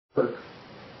work.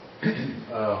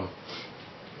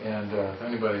 If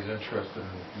anybody's interested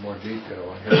in more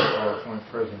detail, I have PowerPoint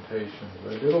presentations.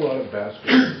 I did a lot of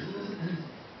baskets.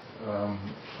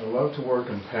 I love to work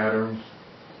in patterns,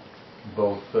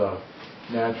 both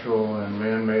natural and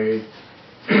man-made.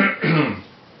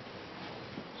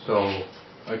 So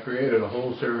I created a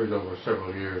whole series over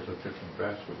several years of different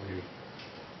basket weave.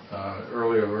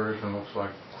 Earlier version looks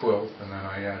like a quilt, and then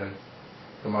I added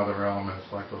some other elements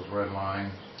like those red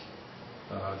lines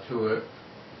to it.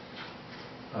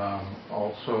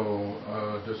 Also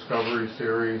a discovery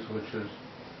series, which is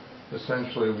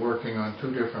essentially working on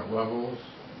two different levels.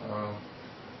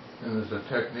 And there's a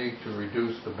technique to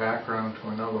reduce the background to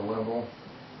another level,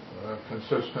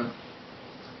 consistent.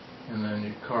 And then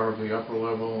you carve the upper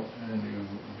level and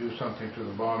you do something to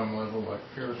the bottom level like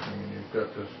piercing, and you've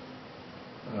got this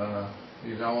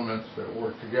these elements that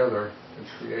work together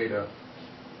to create a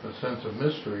sense of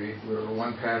mystery where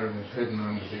one pattern is hidden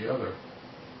under the other.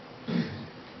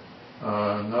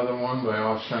 Another one by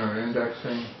off-center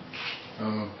indexing.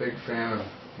 I'm a big fan of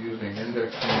using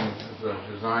indexing as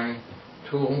a design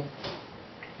tool,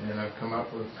 and I've come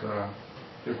up with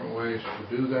different ways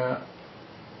to do that.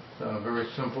 It's very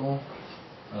simple.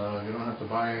 You don't have to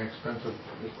buy any expensive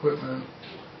equipment.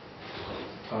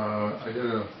 I did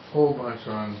a whole bunch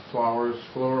on flowers,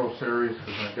 floral series,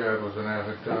 because my dad was an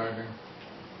avid gardener.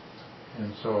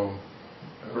 And so,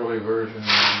 early version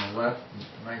on the left,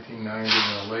 1990,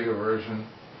 and a later version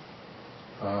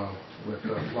with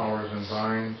flowers and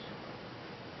vines.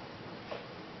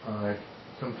 I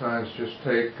sometimes just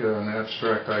take an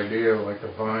abstract idea like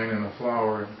a vine and a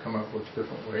flower and come up with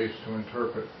different ways to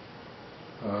interpret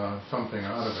something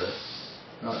out of it.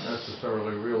 Not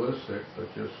necessarily realistic,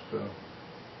 but just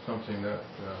something that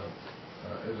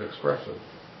is expressive.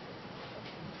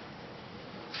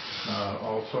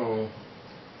 Also,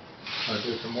 I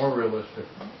did some more realistic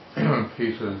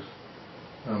pieces,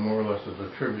 more or less as a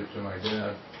tribute to my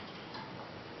dad.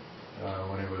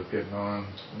 When he was getting on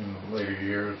in the later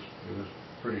years, he was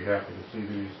pretty happy to see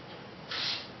these.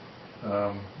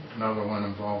 Another one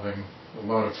involving a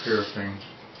lot of piercing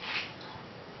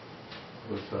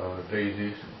with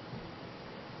daisies.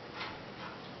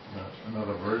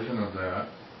 Another version of that.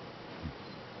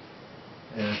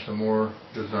 And some more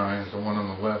designs. The one on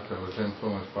the left that was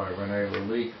influenced by René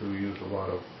Lalique, who used a lot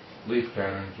of leaf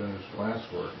patterns in his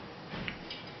glasswork.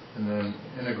 And then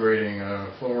integrating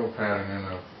a floral pattern and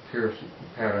a pierce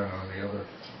pattern on the other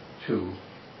two.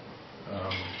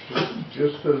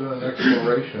 Just as an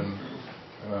exploration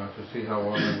to see how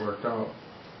well they worked out.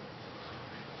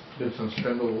 Did some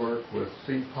spindle work with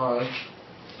seed pods.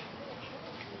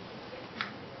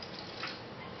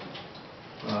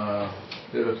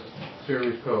 Did a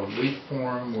series called Leaf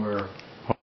Form, where